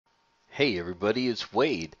Hey everybody, it's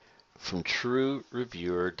Wade from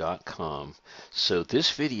TrueReviewer.com. So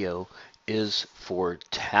this video is for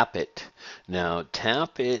Tappit. Now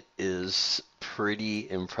Tappit is pretty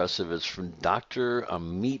impressive. It's from Dr.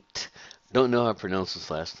 Amit. Don't know how to pronounce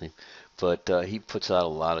his last name, but he puts out a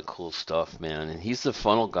lot of cool stuff, man. And he's the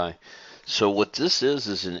funnel guy. So what this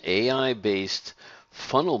is an AI-based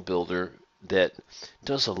funnel builder that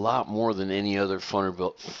does a lot more than any other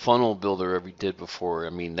funnel builder ever did before. I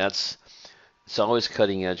mean, it's always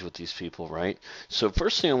cutting edge with these people, right? So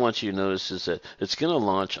first thing I want you to notice is that it's going to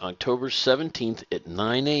launch October 17th at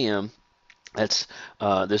 9 a.m. That's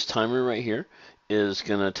this timer right here is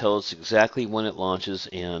going to tell us exactly when it launches,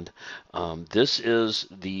 and this is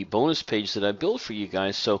the bonus page that I built for you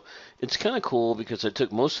guys. So it's kind of cool because I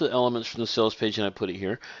took most of the elements from the sales page and I put it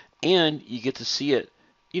here, and you get to see it,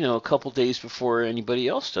 a couple days before anybody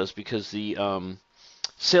else does because the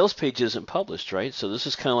sales page isn't published, right? So this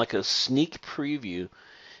is kind of like a sneak preview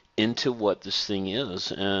into what this thing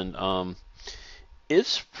is, and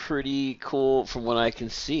it's pretty cool from what I can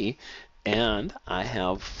see. And I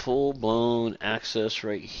have full-blown access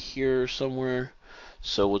right here somewhere.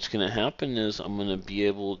 So what's going to happen is I'm going to be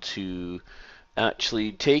able to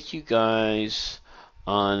actually take you guys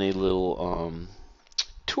on a little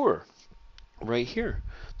tour right here.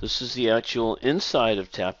 This is the actual inside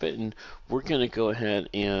of Tappit, and we're going to go ahead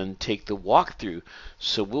and take the walkthrough.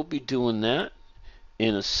 So we'll be doing that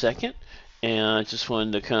in a second, and I just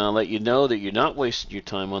wanted to kind of let you know that you're not wasting your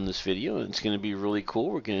time on this video, and it's going to be really cool.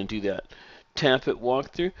 We're going to do that Tappit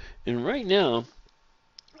walkthrough, and right now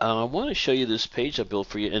I want to show you this page I built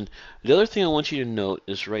for you. And the other thing I want you to note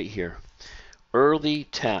is right here, early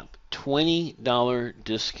tap, $20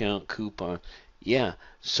 discount coupon. Yeah,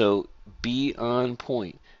 so be on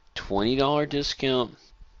point. $20 discount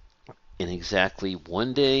in exactly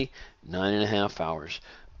 1 day, 9.5 hours.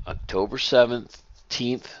 October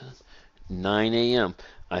 17th, 9 a.m.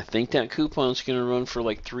 I think that coupon is going to run for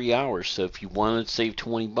like 3 hours. So if you want to save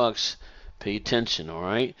 20 bucks, pay attention, all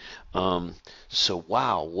right? So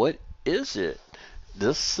wow, what is it?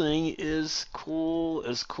 This thing is cool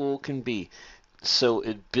as cool can be. So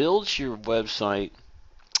it builds your website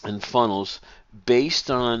and funnels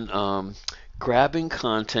based on grabbing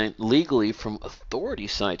content legally from authority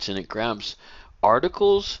sites, and it grabs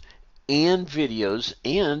articles and videos,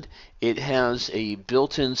 and it has a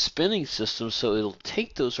built-in spinning system, so it'll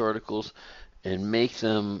take those articles and make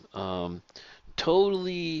them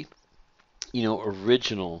totally,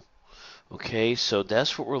 original. Okay, so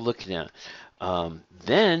that's what we're looking at.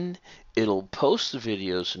 Then it'll post the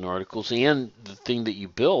videos and articles and the thing that you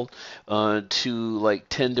build to like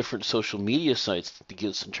 10 different social media sites to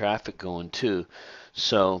get some traffic going too.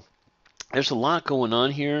 So there's a lot going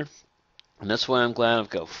on here, and that's why I'm glad I've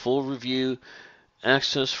got full review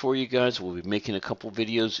access for you guys. We'll be making a couple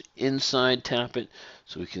videos inside Tappit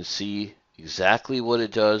so we can see exactly what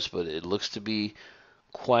it does, but it looks to be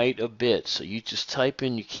quite a bit. So you just type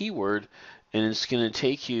in your keyword, and it's going to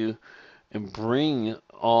take you and bring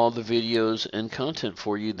all the videos and content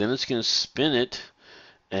for you. Then it's going to spin it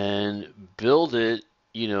and build it,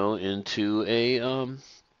 into a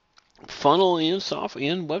funnel and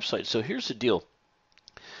software and website. So here's the deal.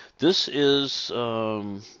 This is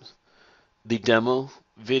the demo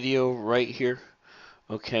video right here.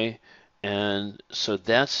 Okay, and so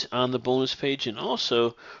that's on the bonus page. And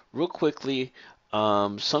also, real quickly,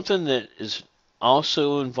 something that is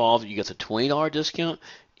also involved, you get the $20 discount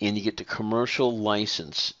and you get the commercial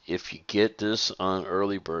license if you get this on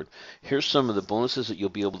early bird. Here's some of the bonuses that you'll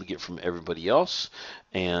be able to get from everybody else,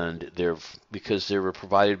 and because they were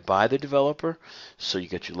provided by the developer. So you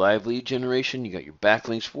got your live lead generation, you got your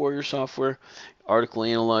backlinks warrior software, article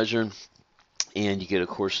analyzer, and you get, of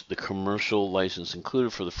course, the commercial license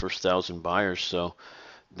included for the first 1,000 buyers. So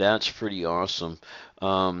that's pretty awesome.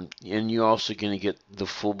 And you're also going to get the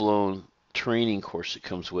full-blown training course that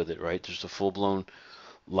comes with it, right? There's a full-blown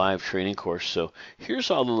live training course. So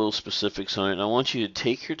here's all the little specifics on it. And I want you to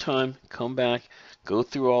take your time, come back, go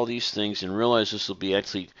through all these things, and realize this will be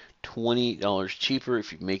actually $20 cheaper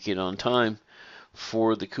if you make it on time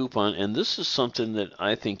for the coupon. And this is something that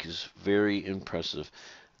I think is very impressive.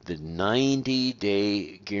 The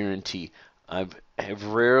 90-day guarantee. Have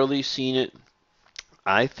rarely seen it.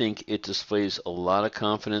 I think it displays a lot of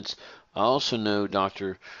confidence. I also know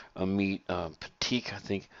Dr. Amit Patik, I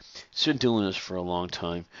think, he's been doing this for a long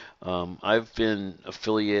time. I've been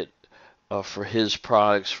affiliate for his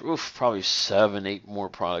products, probably 7, 8 more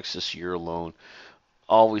products this year alone.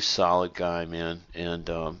 Always solid guy, man. And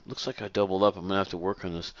looks like I doubled up. I'm going to have to work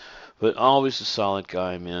on this. But always a solid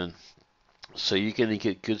guy, man. So you're going to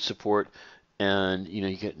get good support and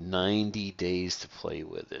you get 90 days to play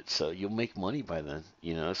with it. So you'll make money by then,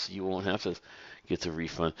 so you won't have to get the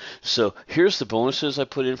refund. So here's the bonuses I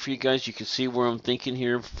put in for you guys. You can see where I'm thinking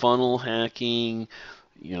here: funnel hacking,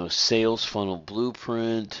 sales funnel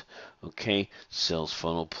blueprint, okay, sales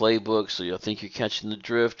funnel playbook. So you'll think you're catching the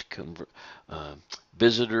drift. Uh,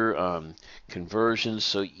 visitor conversions.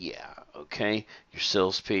 So yeah, okay, your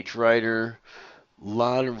sales page writer. A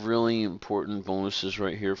lot of really important bonuses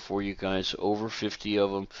right here for you guys, over 50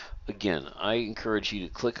 of them. Again, I encourage you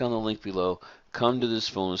to click on the link below, come to this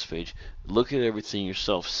bonus page, look at everything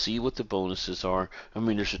yourself, see what the bonuses are. I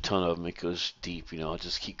mean, there's a ton of them. It goes deep, I'll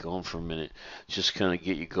just keep going for a minute, just kind of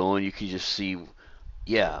get you going. You can just see,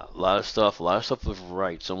 yeah, a lot of stuff with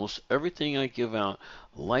rights. Almost everything I give out,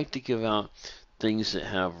 I like to give out things that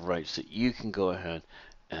have rights that you can go ahead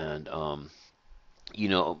and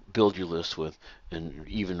build your list with and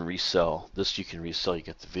even resell. This you can resell. You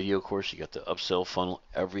got the video course, you got the upsell funnel,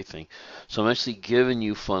 everything. So I'm actually giving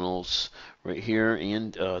you funnels right here,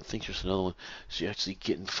 and I think there's another one. So you're actually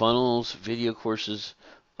getting funnels, video courses,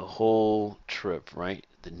 the whole trip, right?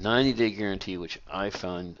 The 90-day guarantee, which I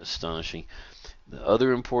found astonishing. The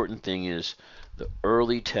other important thing is the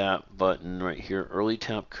early tap button right here, early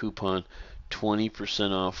tap coupon,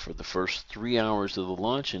 20% off for the first 3 hours of the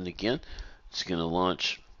launch. And again, it's going to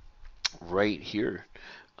launch right here,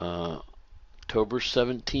 October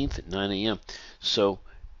 17th at 9 a.m. So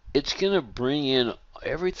it's going to bring in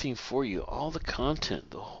everything for you, all the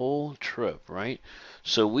content, the whole trip, right?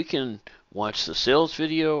 So we can watch the sales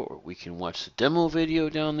video, or we can watch the demo video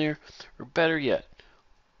down there, or better yet,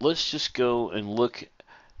 let's just go and look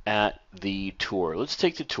at the tour. Let's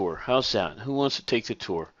take the tour. How's that? Who wants to take the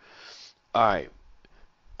tour? All right,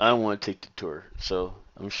 I want to take the tour, so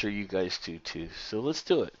I'm sure you guys do too. So let's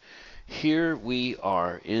do it. Here we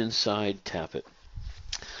are inside Tappit.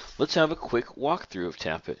 Let's have a quick walkthrough of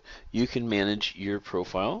Tappit. You can manage your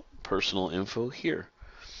profile, personal info here.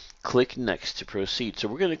 Click Next to proceed. So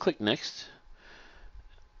we're going to click Next.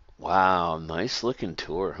 Wow, nice looking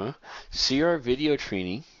tour, huh? See our video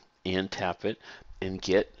training and Tappit and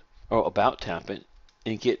about Tappit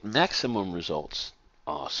and get maximum results.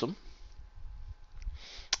 Awesome.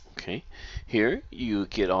 Okay, here you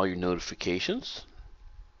get all your notifications.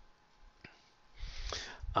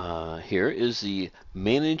 Here is the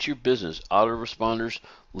manage your business, autoresponders,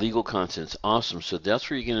 legal contents. Awesome. So that's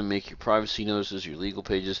where you're going to make your privacy notices, your legal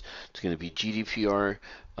pages. It's going to be GDPR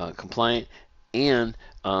compliant, and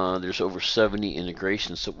there's over 70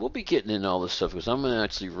 integrations. So we'll be getting into all this stuff because I'm going to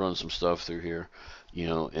actually run some stuff through here,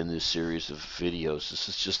 in this series of videos. This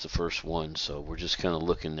is just the first one, so we're just kind of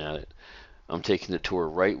looking at it. I'm taking the tour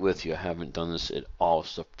right with you. I haven't done this at all.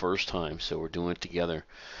 It's the first time, so we're doing it together.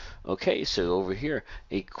 Okay, so over here,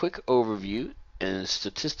 a quick overview and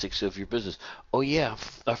statistics of your business. Oh yeah,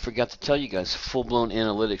 I forgot to tell you guys, full-blown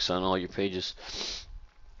analytics on all your pages.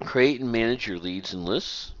 Create and manage your leads and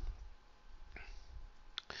lists.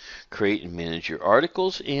 Create and manage your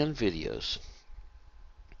articles and videos.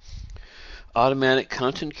 Automatic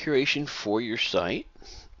content curation for your site.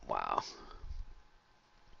 Wow.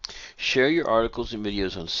 Share your articles and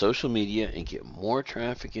videos on social media and get more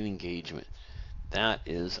traffic and engagement. That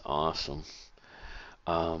is awesome.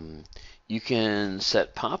 You can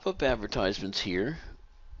set pop-up advertisements here.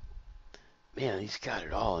 Man, he's got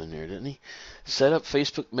it all in there, doesn't he? Set up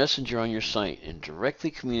Facebook Messenger on your site and directly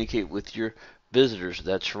communicate with your visitors.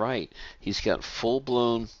 That's right. He's got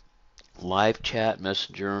full-blown live chat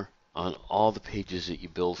messenger on all the pages that you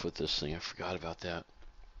build with this thing. I forgot about that.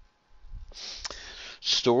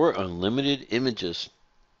 Store unlimited images.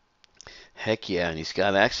 Heck yeah, and he's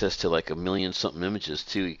got access to like 1,000,000-something images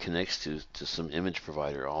too. He connects to some image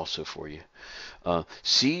provider also for you.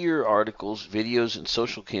 See your articles, videos, and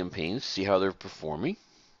social campaigns. See how they're performing.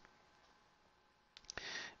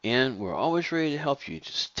 And we're always ready to help you.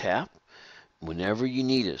 Just tap whenever you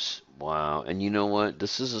need us. Wow, and you know what?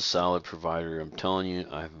 This is a solid provider. I'm telling you,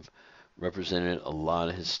 I've represented a lot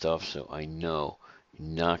of his stuff, so I know you're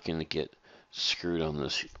not going to get screwed on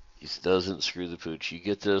this. He doesn't screw the pooch. You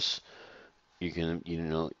get this, you can,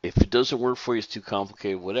 if it doesn't work for you, it's too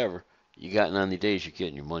complicated, whatever. You got 90 days, you're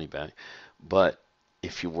getting your money back. But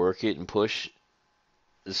if you work it and push,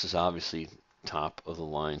 this is obviously top of the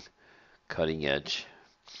line, cutting edge.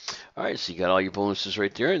 All right, so you got all your bonuses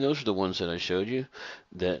right there, and those are the ones that I showed you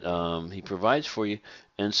that he provides for you.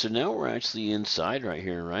 And so now we're actually inside right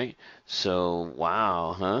here, right? So,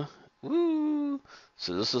 wow, huh? Woo!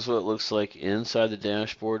 So this is what it looks like inside the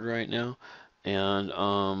dashboard right now. And,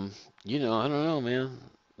 I don't know, man.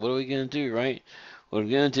 What are we going to do, right? what I'm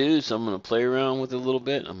going to do is I'm going to play around with it a little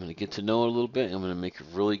bit. I'm going to get to know it a little bit. I'm going to make a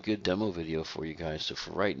really good demo video for you guys. So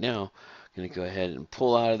for right now, I'm going to go ahead and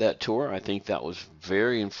pull out of that tour. I think that was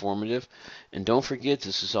very informative. And don't forget,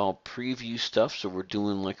 this is all preview stuff. So we're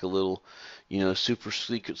doing like a little, super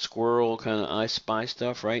sleek squirrel kind of I Spy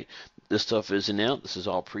stuff, right? This stuff isn't out. This is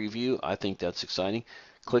all preview. I think that's exciting.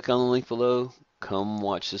 Click on the link below. Come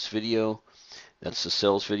watch this video. That's the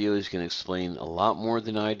sales video. He's going to explain a lot more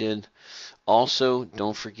than I did. Also,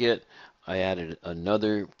 don't forget, I added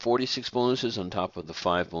another 46 bonuses on top of the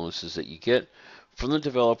 5 bonuses that you get from the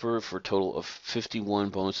developer for a total of 51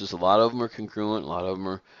 bonuses. A lot of them are congruent. A lot of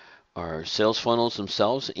them are sales funnels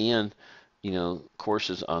themselves and,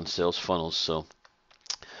 courses on sales funnels. So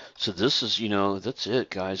this is, that's it,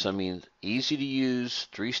 guys. I mean, easy to use,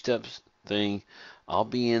 3-step thing. I'll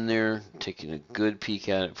be in there taking a good peek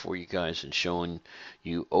at it for you guys and showing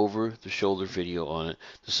you over the shoulder video on it.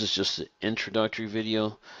 This is just an introductory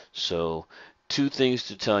video. So 2 things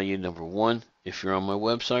to tell you. Number 1, if you're on my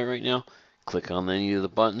website right now, click on any of the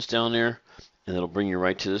buttons down there and it'll bring you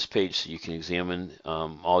right to this page so you can examine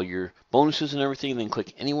all your bonuses and everything. And then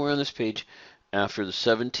click anywhere on this page after the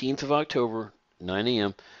 17th of October, 9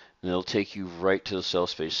 a.m. and it'll take you right to the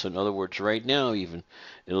sales page. So in other words, right now even,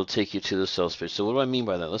 it'll take you to the sales page. So what do I mean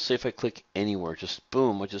by that? Let's say if I click anywhere, just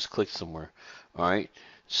boom, I just clicked somewhere. All right.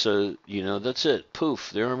 So, that's it.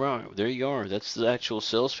 Poof, there you are. That's the actual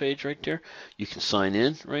sales page right there. You can sign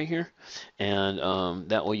in right here, and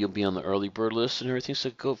that way you'll be on the early bird list and everything. So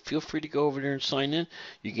feel free to go over there and sign in.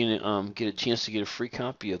 You can get a chance to get a free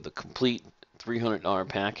copy of the complete $300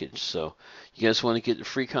 package. So you guys want to get the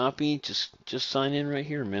free copy? Just sign in right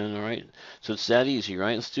here, man. All right. So it's that easy,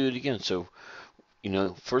 right? Let's do it again. So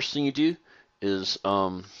first thing you do is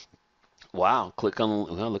wow, click on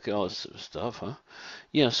look at all this stuff, huh?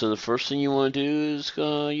 Yeah. So the first thing you want to do is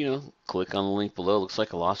click on the link below. Looks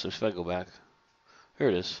like I lost it. If I go back, here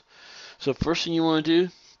it is. So first thing you want to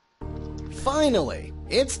do. Finally,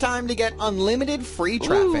 it's time to get unlimited free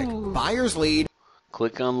traffic. Ooh. Buyers lead.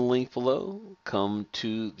 Click on the link below. Come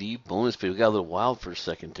to the bonus page. We got a little wild for a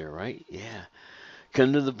second there, right? Yeah.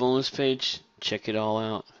 Come to the bonus page. Check it all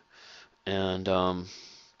out. And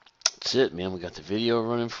that's it, man. We got the video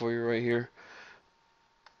running for you right here.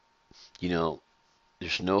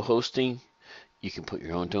 There's no hosting. You can put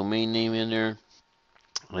your own domain name in there.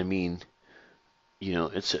 I mean,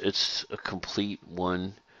 it's a complete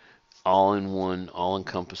all-in-one,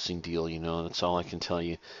 all-encompassing deal. That's all I can tell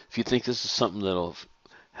you. If you think this is something that'll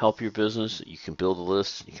help your business, you can build a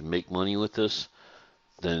list, you can make money with this,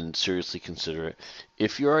 then seriously consider it.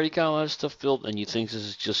 If you already got a lot of stuff built and you think this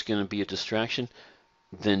is just going to be a distraction,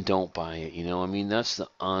 then don't buy it. That's the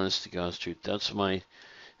honest to God's truth. That's my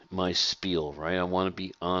spiel, right? I want to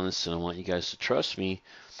be honest and I want you guys to trust me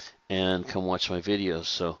and come watch my videos.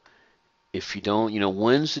 So if you don't,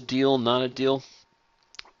 when's a deal not a deal?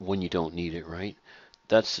 When you don't need it, right?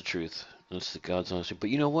 That's the truth. That's the God's honest truth. But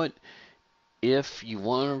you know what? If you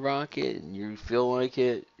want to rock it and you feel like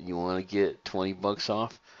it, and you want to get $20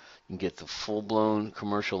 off, you can get the full-blown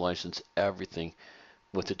commercial license, everything.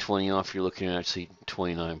 With the 20 off, you're looking at actually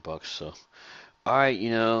 $29. So, all right,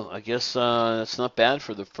 I guess that's not bad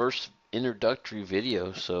for the first introductory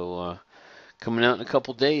video. So, coming out in a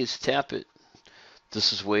couple days, Tappit.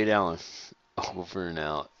 This is Wade Allen. Over and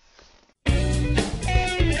out.